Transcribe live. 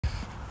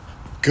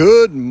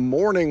Good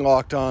morning,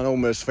 Locked On Ole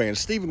Miss fans.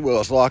 Stephen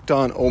Willis, Locked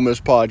On Ole Miss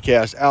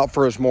podcast, out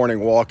for his morning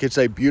walk. It's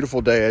a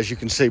beautiful day, as you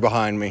can see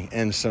behind me,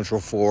 in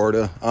Central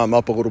Florida. I'm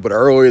up a little bit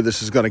earlier.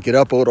 This is going to get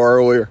up a little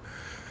earlier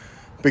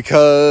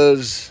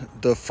because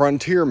the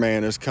Frontier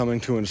man is coming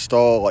to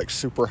install like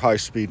super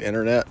high-speed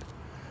internet,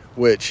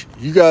 which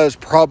you guys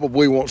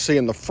probably won't see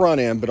in the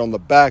front end, but on the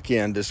back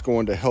end, it's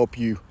going to help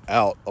you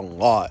out a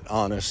lot,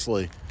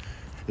 honestly.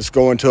 It's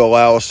going to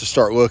allow us to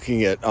start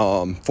looking at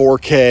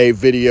 4K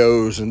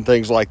videos and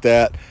things like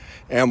that.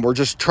 And we're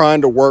just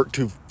trying to work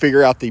to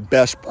figure out the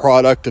best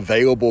product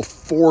available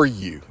for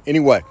you.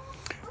 Anyway,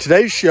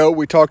 today's show,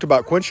 we talked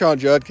about Quinshon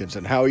Judkins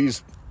and how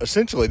he's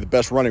essentially the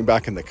best running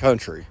back in the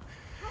country.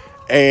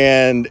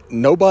 And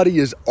nobody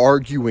is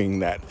arguing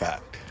that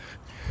fact.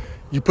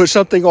 You put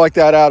something like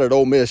that out at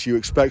Ole Miss, you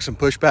expect some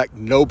pushback.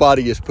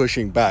 Nobody is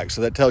pushing back.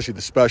 So that tells you the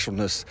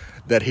specialness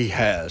that he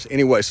has.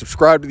 Anyway,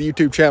 subscribe to the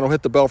YouTube channel,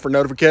 hit the bell for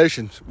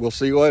notifications. We'll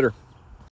see you later.